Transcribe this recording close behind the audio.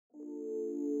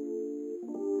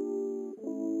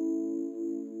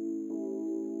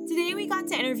today we got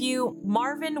to interview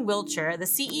Marvin Wilcher, the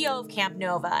CEO of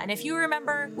CampNova. And if you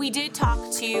remember, we did talk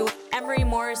to Emery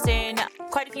Morrison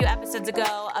quite a few episodes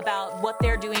ago about what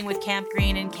they're doing with Camp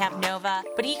Green and CampNova.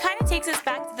 But he kind of takes us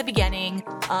back to the beginning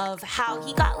of how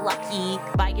he got lucky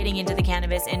by getting into the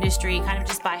cannabis industry, kind of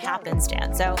just by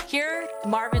happenstance. So here's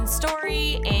Marvin's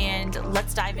story, and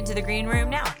let's dive into the green room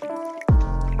now.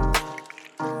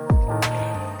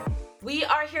 We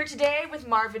are here today with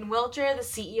Marvin Wilcher, the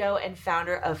CEO and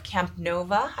founder of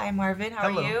CampNova. Hi, Marvin. How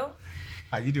are you?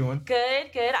 How you doing?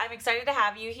 Good. I'm excited to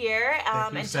have you here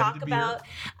and talk about,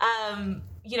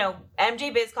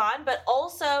 MJ BizCon, but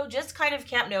also just kind of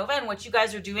CampNova and what you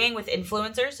guys are doing with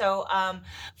influencers. So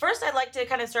first, I'd like to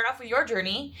kind of start off with your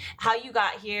journey, how you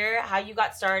got here, how you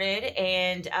got started,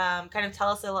 and kind of tell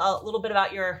us a little bit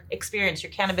about your experience,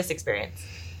 your cannabis experience.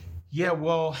 Yeah,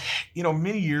 well,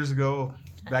 many years ago,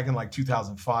 back in like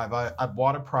 2005, I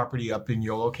bought a property up in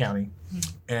Yolo County,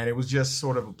 and it was just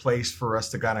sort of a place for us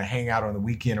to kind of hang out on the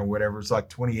weekend or whatever. It's like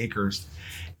 20 acres.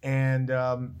 And,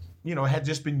 had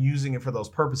just been using it for those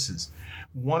purposes.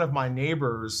 One of my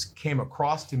neighbors came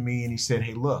across to me and he said,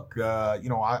 hey, look,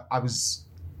 I was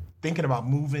thinking about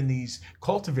moving these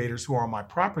cultivators who are on my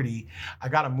property. I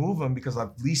got to move them because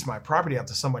I've leased my property out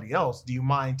to somebody else. Do you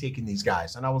mind taking these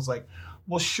guys? And I was like,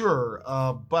 well, sure.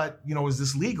 But, is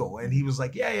this legal? And he was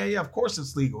like, yeah, of course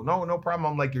it's legal. No problem.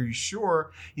 I'm like, are you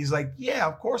sure? He's like, yeah,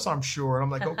 of course I'm sure. And I'm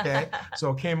like, okay.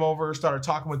 So I came over, started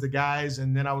talking with the guys.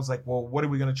 And then I was like, well, what are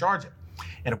we going to charge him?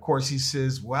 And of course he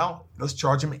says, well, let's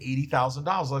charge him $80,000.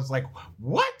 I was like,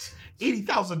 what?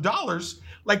 $80,000?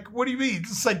 Like, what do you mean?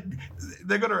 It's like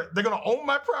they're gonna own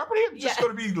my property? I'm just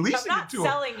gonna be leasing it to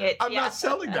them. I'm not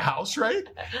selling the house, right?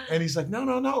 And he's like,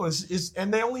 no. It's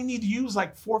and they only need to use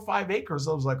like 4 or 5 acres.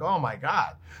 I was like, oh my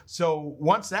God. So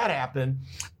once that happened,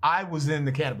 I was in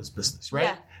the cannabis business, right?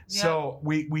 Yeah. So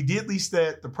we did lease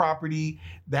the property.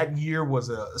 That year was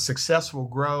a successful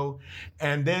grow.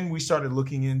 And then we started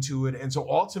looking into it. And so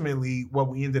ultimately what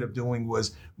we ended up doing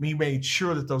was we made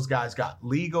sure that those guys got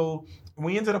legal. And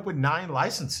we ended up with 9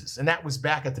 licenses. And that was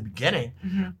back at the beginning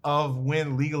of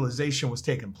when legalization was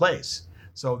taking place.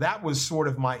 So that was sort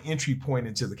of my entry point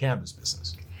into the cannabis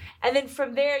business. And then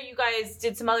from there, you guys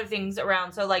did some other things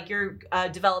around. So like you're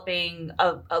developing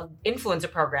a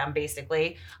influencer program,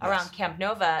 basically, around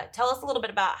CampNova. Tell us a little bit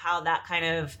about how that kind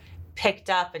of picked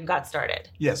up and got started.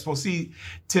 Yes. Well, see,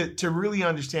 to really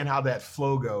understand how that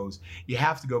flow goes, you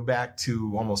have to go back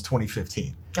to almost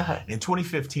 2015. In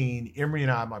 2015, Emery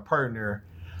and I, my partner,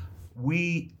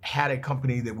 we had a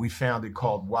company that we founded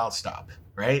called WildStop.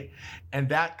 Right? And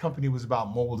that company was about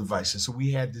mobile devices. So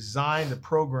we had designed a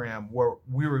program where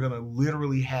we were going to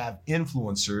literally have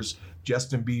influencers,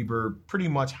 Justin Bieber, pretty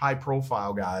much high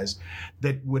profile guys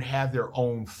that would have their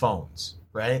own phones.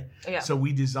 Right? Yeah. So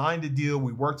we designed a deal.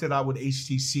 We worked it out with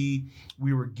HTC.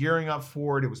 We were gearing up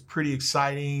for it. It was pretty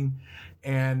exciting.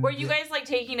 And were you guys like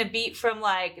taking a beat from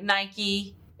like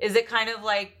Nike? Is it kind of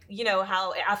like,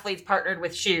 how athletes partnered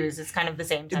with shoes? It's kind of the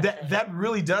same type of thing. That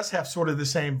really does have sort of the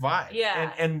same vibe.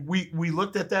 Yeah. And we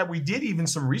looked at that. We did even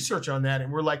some research on that.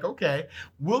 And we're like, okay,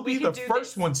 we'll be the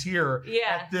first ones here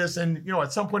at this. And,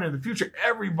 at some point in the future,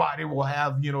 everybody will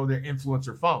have, their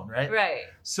influencer phone, right? Right.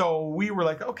 So we were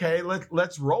like, okay,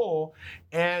 let's roll.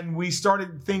 And we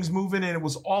started things moving, and it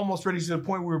was almost ready to the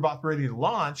point we were about ready to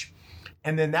launch.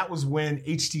 And then that was when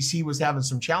HTC was having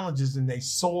some challenges, and they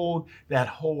sold that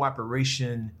whole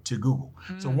operation to Google.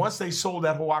 So once they sold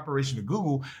that whole operation to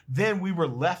Google, then we were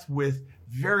left with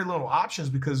very little options,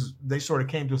 because they sort of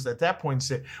came to us at that point and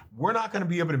said, we're not going to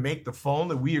be able to make the phone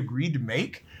that we agreed to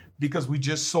make because we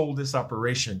just sold this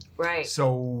operation. Right. So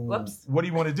what do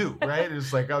you want to do? Right.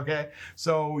 It's like, okay.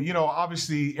 So,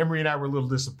 obviously Emery and I were a little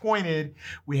disappointed.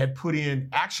 We had put in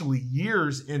actually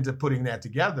years into putting that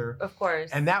together. Of course.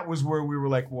 And that was where we were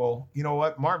like, well, you know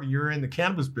what, Marvin, you're in the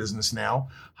cannabis business now.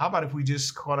 How about if we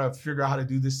just kind of figure out how to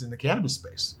do this in the cannabis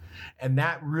space? And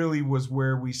that really was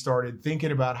where we started thinking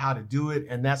about how to do it.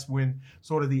 And that's when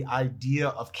sort of the idea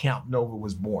of CampNova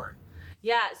was born.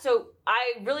 Yeah, so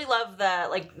I really love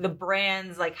the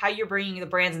brands, like how you're bringing the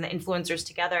brands and the influencers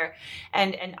together,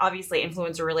 and obviously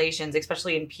influencer relations,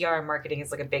 especially in PR and marketing,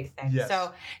 is like a big thing. Yes.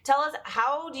 So tell us,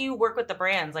 how do you work with the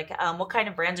brands? Like, what kind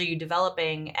of brands are you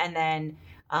developing, and then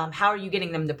how are you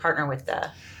getting them to partner with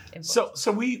the influencers?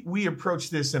 So we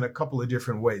approach this in a couple of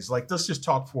different ways. Like, let's just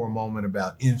talk for a moment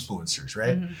about influencers,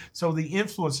 right? Mm-hmm. So the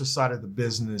influencer side of the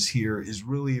business here is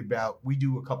really about, we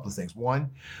do a couple of things. One,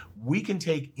 we can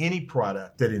take any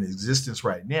product that is in existence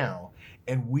right now,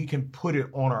 and we can put it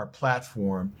on our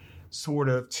platform sort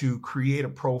of to create a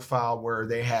profile where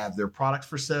they have their products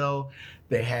for sale.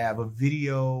 They have a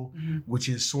video, which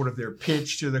is sort of their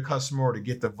pitch to the customer or to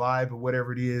get the vibe of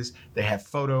whatever it is. They have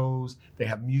photos, they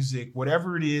have music,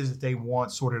 whatever it is that they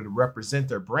want sort of to represent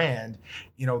their brand,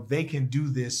 they can do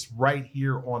this right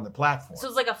here on the platform. So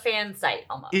it's like a fan site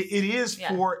almost. It is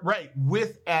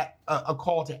with a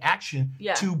call to action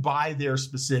to buy their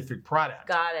specific product.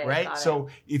 Got it. Right? So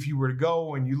if you were to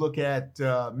go and you look at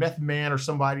Method Man or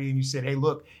somebody and you said, hey,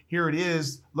 look, here it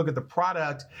is, look at the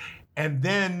product, and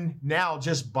then now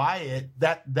just buy it,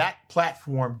 that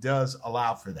platform does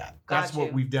allow for that. That's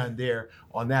what we've done there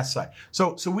on that side.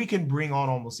 So we can bring on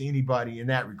almost anybody in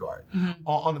that regard.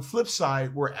 On the flip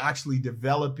side, we're actually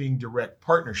developing direct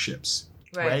partnerships,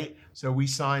 right? So we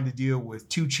signed a deal with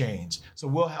 2 Chainz. So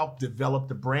we'll help develop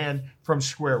the brand from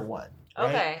square one.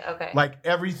 Right? Okay. Like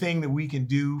everything that we can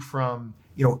do from,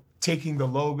 taking the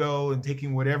logo and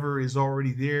taking whatever is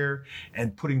already there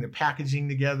and putting the packaging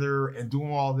together and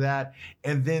doing all that,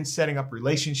 and then setting up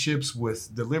relationships with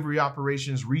delivery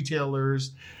operations,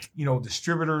 retailers,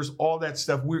 distributors, all that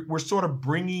stuff. We're sort of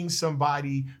bringing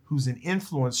somebody who's an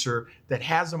influencer that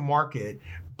has a market,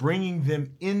 bringing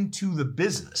them into the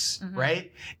business,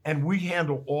 right? And we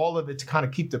handle all of it to kind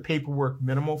of keep the paperwork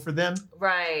minimal for them.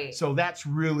 Right. So that's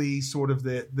really sort of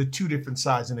the 2 different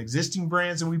sides, and existing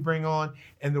brands that we bring on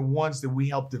and the ones that we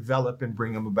help develop and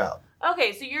bring them about.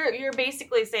 Okay, so you're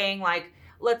basically saying, like,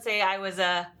 let's say I was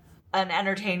an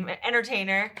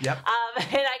entertainer. Yep.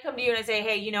 And I come to you and I say,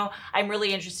 hey, I'm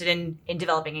really interested in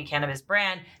developing a cannabis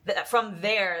brand. From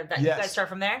there, you guys start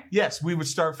from there? Yes, we would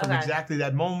start from exactly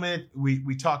that moment.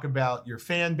 We talk about your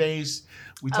fan base.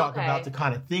 We talk about the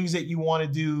kind of things that you want to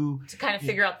do. To kind of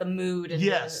figure out the mood and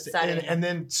the setting. And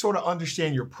then sort of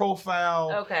understand your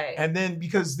profile. Okay. And then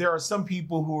because there are some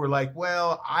people who are like,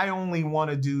 well, I only want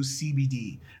to do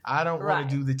CBD. I don't want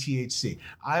to do the THC.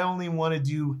 I only want to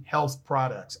do health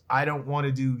products. I don't want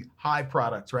to do high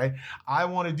products, right? I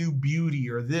want to do beauty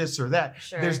or this or that.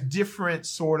 Sure. There's different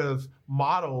sort of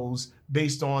models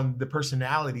based on the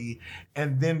personality.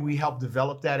 And then we help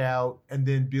develop that out and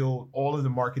then build all of the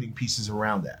marketing pieces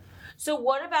around that. So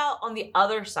what about on the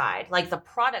other side, like the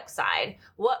product side?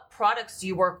 What products do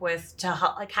you work with to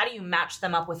help, like, how do you match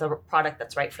them up with a product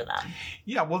that's right for them?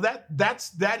 Yeah, well,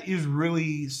 that is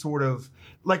really sort of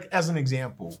like, as an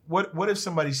example, what if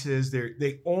somebody says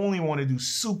they only want to do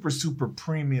super, super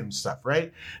premium stuff,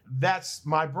 right? That's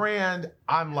my brand.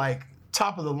 I'm like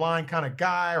top of the line kind of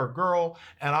guy or girl,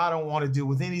 and I don't want to deal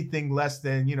with anything less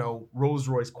than, Rolls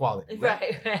Royce quality.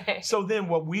 Right. So then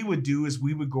what we would do is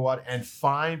we would go out and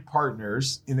find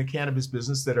partners in the cannabis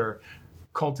business that are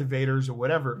cultivators or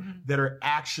whatever that are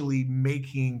actually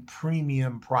making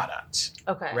premium products.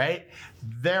 Okay. Right?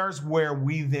 There's where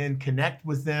we then connect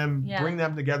with them, bring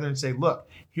them together and say, look,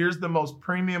 here's the most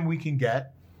premium we can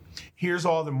get. Here's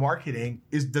all the marketing.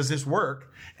 Does this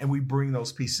work? And we bring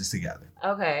those pieces together.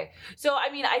 Okay. So,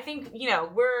 I think,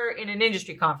 we're in an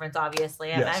industry conference,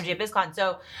 obviously, at MJ BizCon.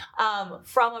 So,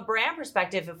 from a brand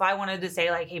perspective, if I wanted to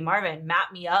say, like, hey, Marvin,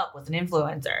 map me up with an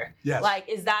influencer. Yes. Like,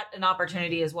 is that an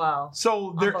opportunity as well? So,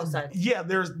 on both sides? Yeah,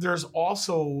 there's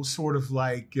also sort of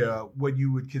like what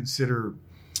you would consider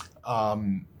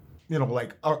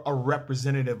like a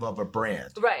representative of a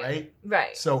brand. Right.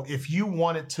 So if you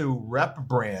wanted to rep a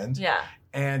brand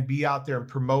and be out there and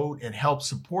promote and help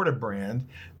support a brand,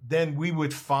 then we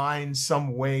would find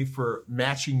some way for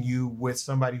matching you with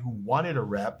somebody who wanted a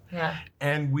rep. Yeah.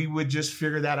 And we would just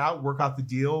figure that out, work out the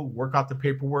deal, work out the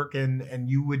paperwork, and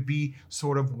you would be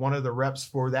sort of one of the reps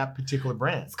for that particular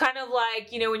brand. It's kind of like,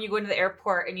 when you go into the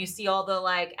airport and you see all the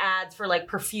like ads for like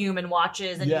perfume and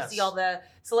watches, and you see all the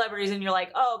celebrities and you're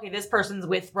like, oh, okay, this person's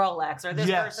with Rolex or this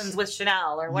person's with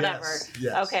Chanel or whatever.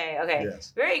 Yes. Okay.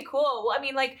 Yes. Very cool. Well,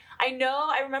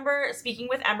 I remember speaking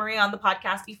with Emery on the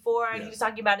podcast before, and he was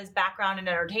talking about his background in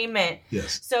entertainment.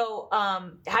 Yes. So,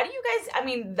 how do you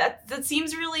guys, that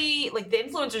seems really, like, the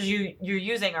influencers you're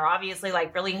using are obviously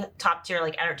like really top tier,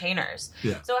 like, entertainers.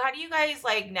 Yeah. So how do you guys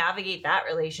like navigate that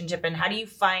relationship, and how do you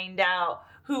find out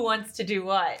who wants to do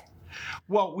what?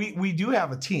 Well, we do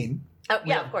have a team. Oh,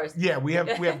 of course. Yeah, we have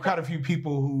quite a few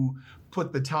people who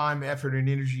put the time, effort, and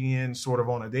energy in sort of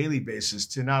on a daily basis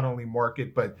to not only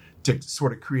market, but to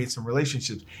sort of create some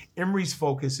relationships. Emery's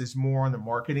focus is more on the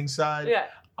marketing side. Yeah.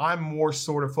 I'm more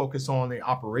sort of focused on the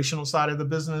operational side of the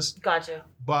business. Gotcha.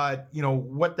 But,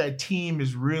 what that team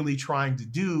is really trying to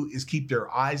do is keep their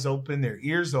eyes open, their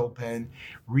ears open,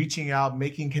 reaching out,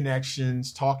 making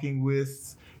connections, talking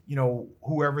with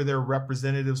whoever their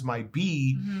representatives might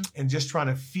be, and just trying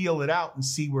to feel it out and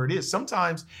see where it is.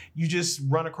 Sometimes you just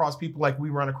run across people like we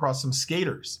run across some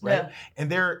skaters, right? Yeah.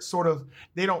 And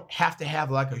they don't have to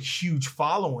have like a huge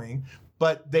following,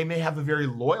 but they may have a very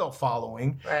loyal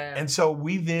following. Right. And so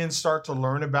we then start to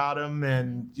learn about them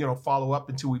and, follow up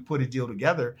until we put a deal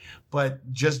together.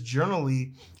 But just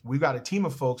generally, we've got a team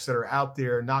of folks that are out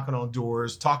there knocking on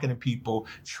doors, talking to people,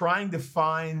 trying to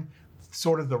find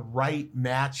sort of the right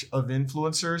match of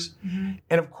influencers.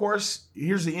 And of course,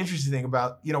 here's the interesting thing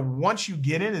about, once you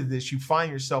get into this, you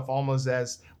find yourself almost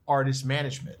as artist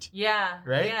management. Yeah.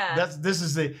 Right? Yeah. This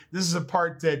is a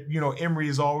part that, Emery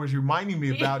is always reminding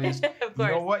me about is, you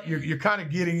know what, you're kind of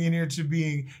getting in here to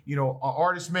being, an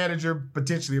artist manager,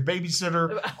 potentially a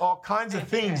babysitter, all kinds of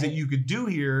things that you could do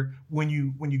here when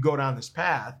you go down this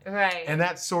path. Right. And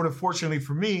that's sort of, fortunately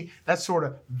for me, that's sort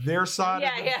of their side of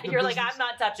the you're business. like, I'm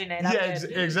not touching it.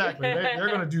 Exactly. They're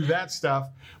going to do that stuff.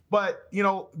 But,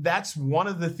 that's one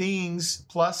of the things,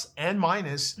 plus and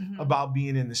minus, about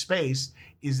being in the space,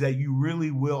 is that you really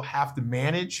will have to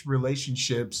manage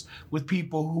relationships with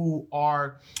people who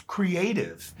are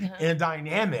creative and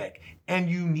dynamic and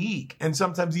unique and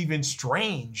sometimes even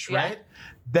strange, right?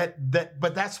 But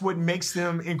that's what makes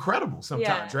them incredible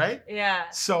sometimes, right? Yeah.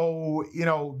 So,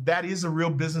 that is a real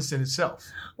business in itself.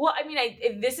 Well, I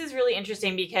mean, this is really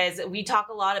interesting because we talk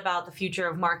a lot about the future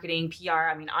of marketing, PR.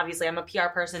 I mean, obviously I'm a PR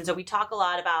person, so we talk a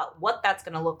lot about what that's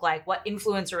going to look like, what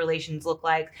influencer relations look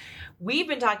like. We've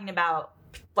been talking about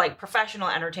like professional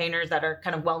entertainers that are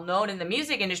kind of well known in the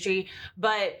music industry,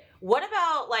 but what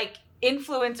about like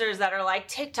influencers that are like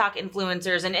TikTok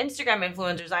influencers and Instagram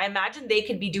influencers? I imagine they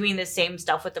could be doing the same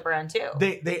stuff with the brand too.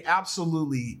 They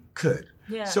absolutely could.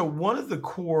 Yeah. So one of the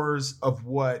cores of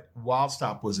what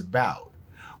Wildstop was about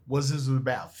was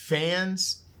about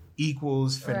fans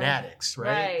equals fanatics,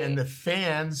 right? And the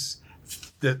fans,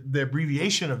 the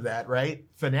abbreviation of that, right?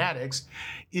 Fanatics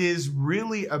is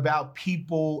really about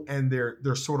people and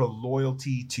their sort of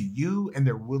loyalty to you and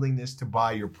their willingness to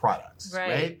buy your products,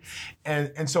 right?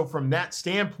 And so from that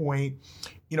standpoint,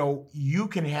 you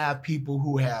can have people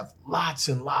who have lots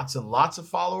and lots and lots of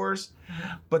followers,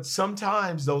 but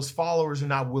sometimes those followers are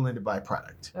not willing to buy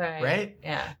product, right?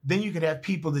 Yeah. Then you could have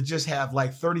people that just have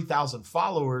like 30,000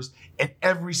 followers, and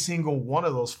every single one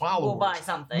of those followers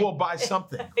will buy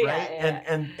something, right?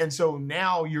 And so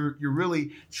now you're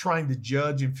really trying to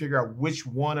judge and figure out which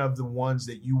one of the ones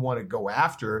that you want to go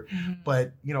after.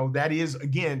 But that is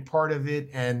again part of it,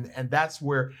 and that's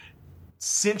where,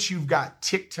 since you've got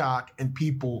TikTok and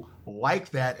people like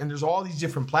that, and there's all these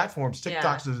different platforms,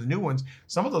 TikToks are the new ones.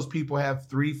 Some of those people have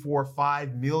 3, 4,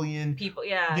 5 million people,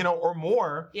 or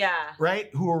more, right?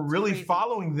 Who are really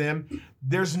following them.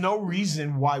 There's no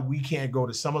reason why we can't go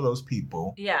to some of those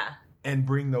people, and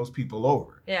bring those people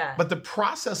over. Yeah. But the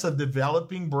process of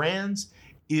developing brands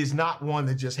is not one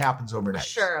that just happens overnight.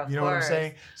 Sure, of course. You know what I'm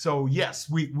saying? So yes,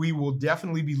 we will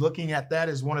definitely be looking at that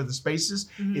as one of the spaces.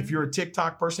 If you're a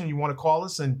TikTok person, you want to call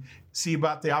us and see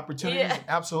about the opportunities.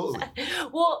 Absolutely.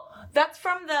 Well, that's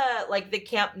from the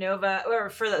CampNova, or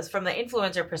from the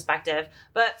influencer perspective,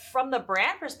 but from the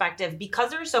brand perspective, because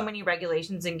there's so many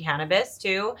regulations in cannabis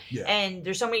too, and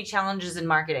there's so many challenges in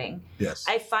marketing. Yes.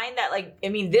 I find that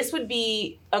this would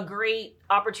be a great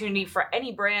opportunity for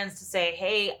any brands to say,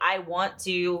 hey, I want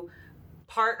to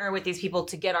partner with these people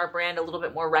to get our brand a little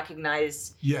bit more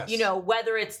recognized. Yes.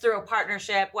 Whether it's through a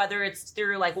partnership, whether it's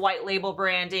through like white label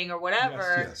branding or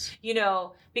whatever,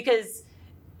 because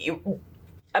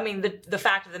the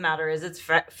fact of the matter is it's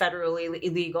federally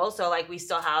illegal. So we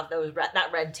still have that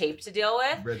red tape to deal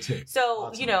with. Red tape.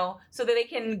 So, awesome. So that they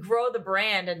can grow the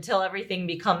brand until everything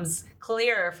becomes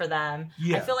clearer for them.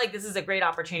 Yeah. I feel like this is a great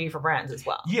opportunity for brands as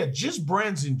well. Yeah, just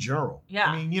brands in general.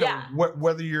 Yeah.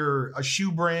 Whether you're a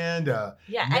shoe brand, Netflix,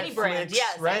 any brand.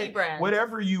 Yes, right? Any brand.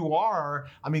 Whatever you are,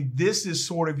 this is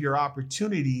sort of your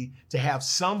opportunity to have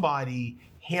somebody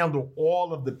handle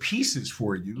all of the pieces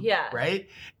for you, right?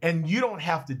 And you don't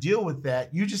have to deal with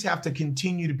that. You just have to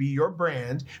continue to be your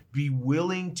brand, be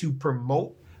willing to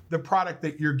promote the product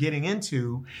that you're getting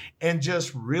into, and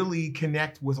just really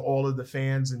connect with all of the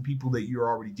fans and people that you're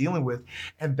already dealing with.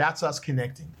 And that's us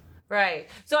connecting. Right.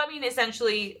 So,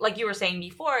 essentially, like you were saying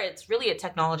before, it's really a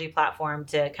technology platform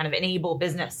to kind of enable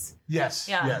business. Yes.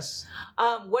 Yeah. Yes.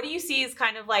 What do you see as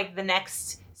kind of like the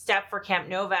next step for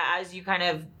CampNova as you kind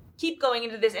of keep going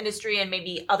into this industry and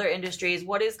maybe other industries?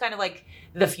 What is kind of like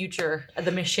the future of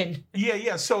the mission?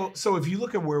 Yeah. So if you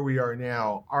look at where we are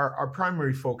now, our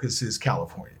primary focus is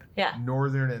California.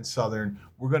 northern and southern.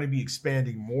 We're going to be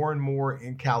expanding more and more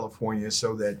in California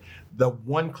so that the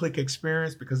one-click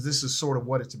experience, because this is sort of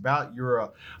what it's about. You're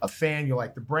a fan, you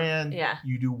like the brand,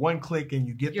 you do one click and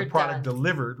you get the product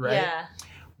delivered, right? Yeah.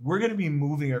 We're going to be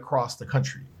moving across the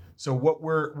country. So what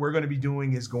we're going to be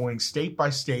doing is going state by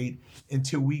state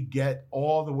until we get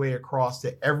all the way across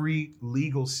to every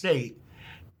legal state.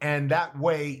 And that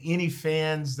way, any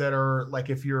fans that are,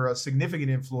 like if you're a significant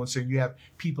influencer, you have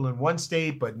people in one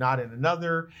state but not in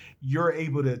another, you're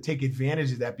able to take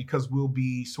advantage of that because we'll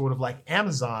be sort of like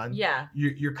Amazon. Yeah.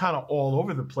 You're kind of all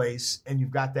over the place and you've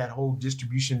got that whole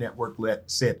distribution network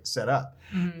set up.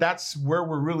 Mm-hmm. That's where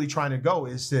we're really trying to go,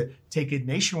 is to take it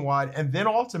nationwide and then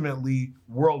ultimately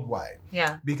worldwide.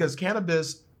 Yeah. Because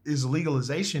cannabis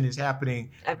legalization is happening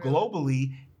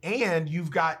globally. And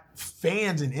you've got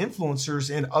fans and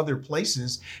influencers in other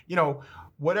places. You know,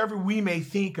 whatever we may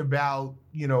think about,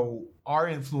 you know, our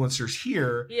influencers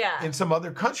here in some other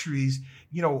countries,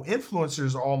 you know,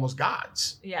 influencers are almost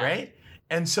gods, right?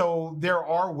 And so there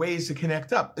are ways to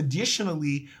connect up.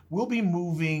 Additionally, we'll be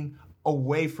moving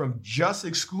away from just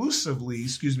exclusively,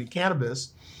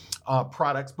 cannabis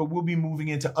products, but we'll be moving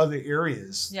into other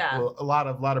areas. Yeah. A lot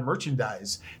of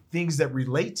merchandise, things that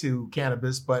relate to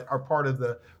cannabis, but are part of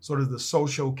the sort of the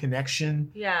social connection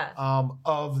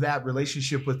of that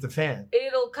relationship with the fan.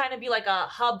 It'll kind of be like a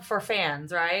hub for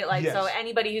fans, right? Like, so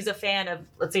anybody who's a fan of,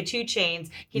 let's say, 2 Chainz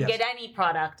can get any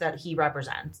product that he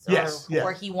represents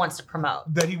or he wants to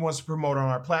promote. That he wants to promote on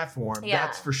our platform. Yeah.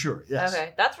 That's for sure. Yes.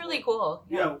 Okay. That's really cool.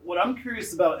 Yeah. What I'm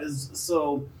curious about is,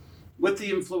 so with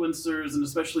the influencers and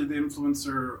especially the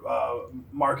influencer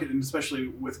market, and especially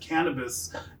with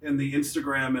cannabis in the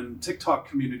Instagram and TikTok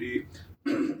community,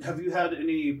 have you had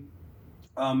any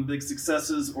big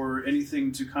successes or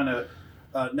anything to kind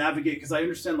of navigate? Because I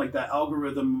understand like that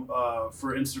algorithm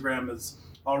for Instagram is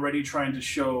already trying to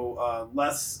show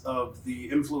less of the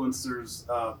influencers'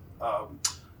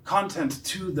 content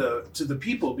to the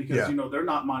people, because you know they're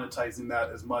not monetizing that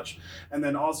as much. And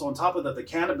then also on top of that, the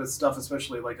cannabis stuff,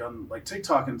 especially like on like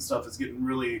TikTok and stuff, is getting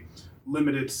really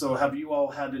limited. So have you all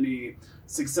had any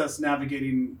success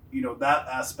navigating, you know, that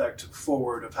aspect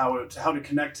forward of how to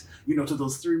connect, you know, to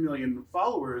those 3 million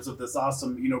followers of this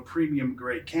awesome, you know, premium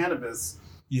grade cannabis?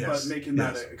 But making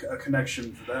that a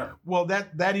connection for them. Well,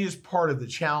 that is part of the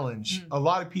challenge. Mm-hmm. A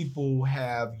lot of people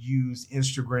have used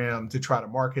Instagram to try to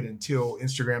market until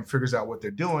Instagram figures out what they're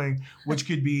doing, which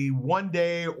could be one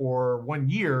day or 1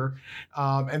 year.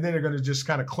 And then they're going to just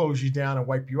kind of close you down and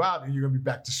wipe you out, and you're going to be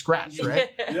back to scratch,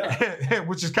 right?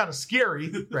 Which is kind of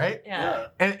scary, right?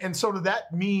 And so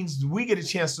that means we get a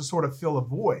chance to sort of fill a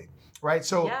void. Right.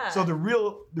 So the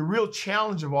real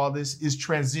challenge of all this is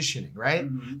transitioning, right?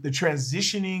 Mm-hmm. The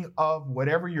transitioning of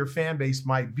whatever your fan base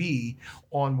might be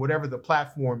on whatever the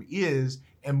platform is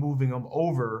and moving them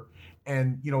over.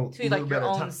 And, you know, to like your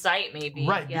own site, maybe.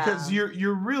 Right. Because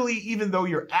you're really, even though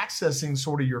you're accessing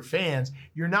sort of your fans,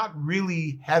 you're not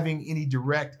really having any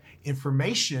direct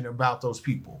information about those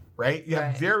people, right? You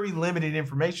have very limited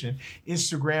information.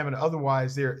 Instagram and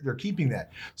otherwise, they're keeping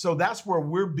that. So that's where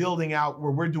we're building out, where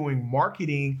we're doing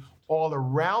marketing all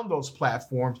around those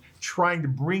platforms, trying to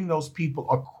bring those people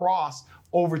across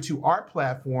over to our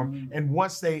platform. Mm-hmm. And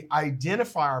once they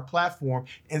identify our platform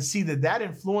and see that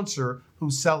influencer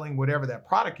who's selling whatever that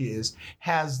product is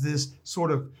has this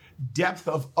sort of depth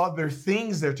of other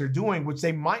things that they're doing, which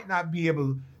they might not be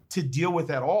able to deal with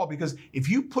at all, because if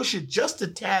you push it just a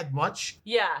tad much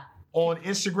on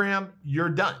Instagram, you're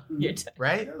done.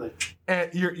 Right?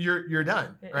 And you're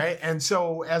done, right? And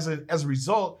so as a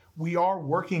result, we are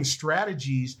working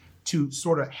strategies to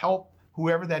sort of help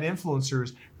whoever that influencer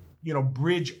is, you know,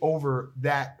 bridge over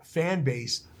that fan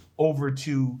base over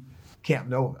to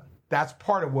CampNova. That's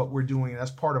part of what we're doing, and that's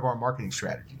part of our marketing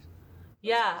strategies.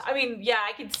 Yeah, I mean,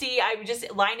 I can see. I'm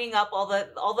just lining up all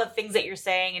the things that you're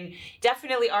saying, and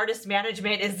definitely artist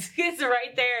management is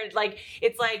right there. Like,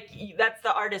 it's like that's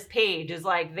the artist page. Is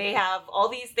like they have all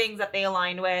these things that they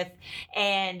align with,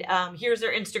 and here's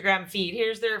their Instagram feed,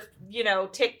 here's their, you know,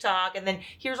 TikTok, and then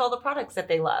here's all the products that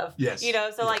they love. Yes, you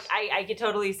know, so like I could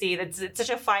totally see that it's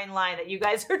such a fine line that you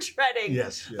guys are treading.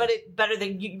 Yes. But it better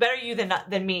you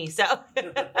than me. So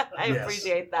I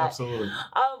appreciate that. Absolutely.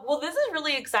 Well, this is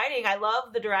really exciting. I love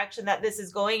the direction that this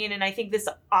is going in, and I think this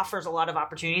offers a lot of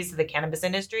opportunities to the cannabis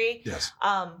industry. Yes.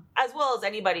 As well as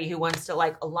anybody who wants to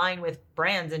like align with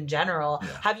brands in general. Yeah.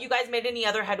 Have you guys made any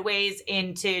other headways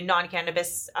into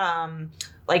non-cannabis,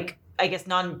 like I guess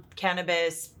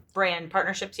non-cannabis brand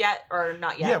partnerships yet, or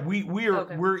not yet? Yeah,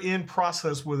 we're in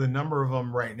process with a number of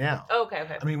them right now. Okay.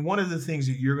 I mean, one of the things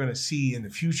that you're going to see in the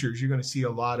future is you're going to see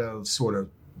a lot of sort of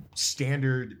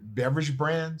standard beverage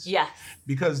brands. Yes.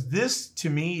 Because this, to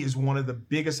me, is one of the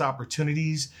biggest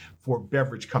opportunities for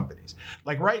beverage companies.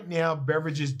 Like right now,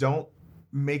 beverages don't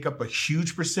make up a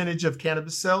huge percentage of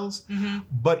cannabis sales.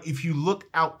 But if you look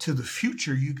out to the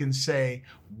future, you can say,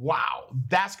 wow,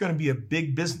 that's going to be a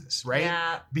big business, right?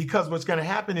 Yeah. Because what's going to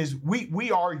happen is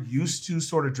we are used to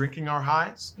sort of drinking our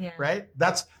highs, right?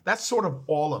 That's sort of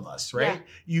all of us, right?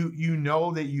 Yeah. You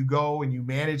know that you go and you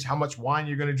manage how much wine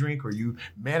you're going to drink, or you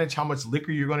manage how much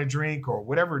liquor you're going to drink, or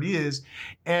whatever it is.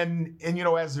 And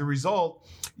as a result,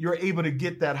 you're able to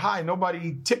get that high.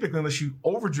 Nobody typically, unless you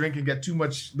overdrink and get too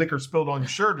much liquor spilled on your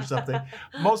shirt or something,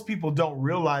 most people don't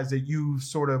realize that you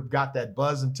sort of got that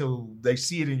buzz until they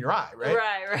see it in your eye, right?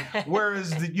 Right. Whereas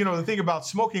the thing about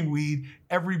smoking weed,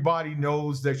 everybody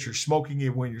knows that you're smoking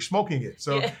it when you're smoking it.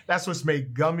 So that's what's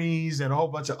made gummies and a whole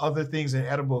bunch of other things and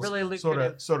edibles really sort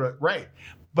of right.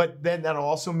 But then that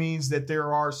also means that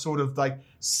there are sort of like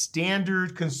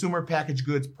standard consumer packaged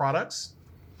goods products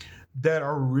that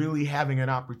are really having an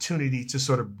opportunity to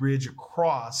sort of bridge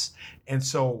across. And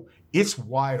so it's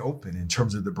wide open in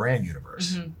terms of the brand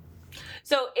universe.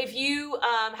 So if you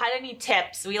had any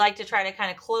tips, we like to try to kind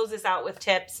of close this out with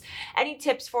tips. Any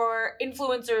tips for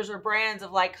influencers or brands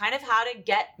of like kind of how to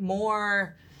get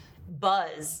more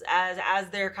buzz as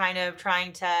they're kind of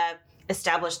trying to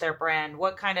establish their brand?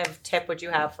 What kind of tip would you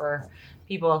have for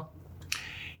people?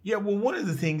 Yeah, well, one of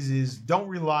the things is don't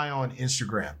rely on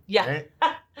Instagram. Yeah. Right?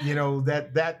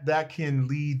 that can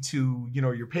lead to,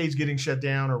 your page getting shut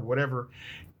down or whatever.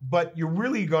 But you're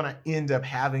really going to end up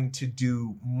having to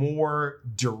do more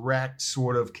direct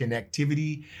sort of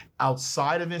connectivity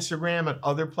outside of Instagram and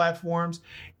other platforms.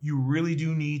 You really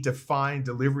do need to find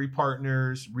delivery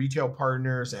partners, retail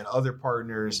partners, and other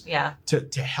partners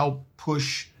to help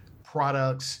push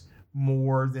products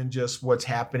more than just what's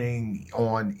happening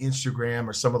on Instagram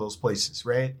or some of those places,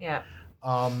 right? Yeah.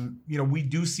 We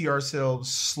do see ourselves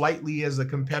slightly as a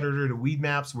competitor to Weed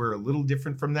Maps. We're a little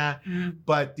different from that.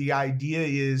 But the idea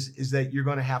is that you're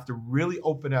going to have to really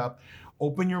open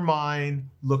your mind,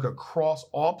 look across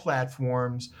all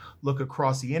platforms, look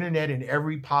across the internet in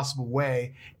every possible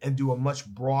way, and do a much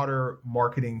broader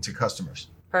marketing to customers.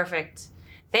 Perfect.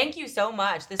 Thank you so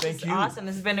much. This is awesome.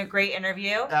 This has been a great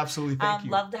interview. Absolutely. Thank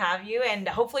you. Love to have you. And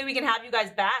hopefully we can have you guys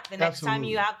back the next time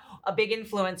you have a big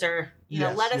influencer.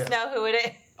 Let us know who it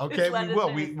is. Okay, we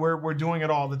will. We're doing it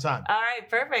all the time. All right,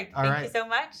 perfect. Thank you so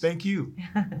much. Thank you.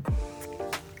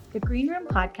 The Green Room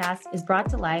podcast is brought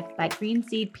to life by Green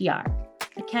Seed PR,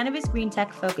 a cannabis green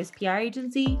tech focused PR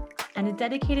agency, and a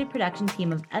dedicated production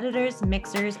team of editors,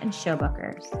 mixers, and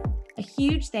showbookers. A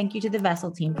huge thank you to the Vessel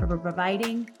team for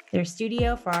providing their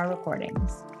studio for our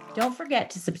recordings. Don't forget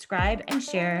to subscribe and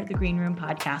share the Green Room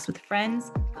podcast with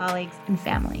friends, colleagues, and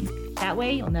family. That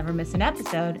way you'll never miss an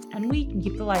episode and we can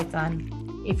keep the lights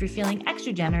on. If you're feeling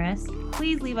extra generous,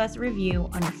 please leave us a review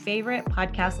on your favorite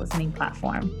podcast listening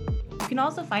platform. You can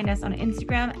also find us on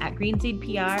Instagram at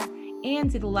GreenSeedPR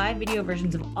and see the live video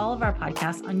versions of all of our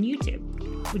podcasts on YouTube.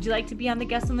 Would you like to be on the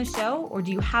guest on the show, or do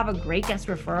you have a great guest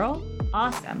referral?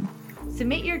 Awesome.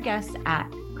 Submit your guests at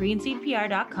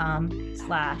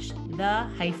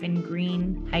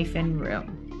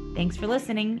greenseedpr.com/the-green-room. Thanks for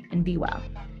listening and be well.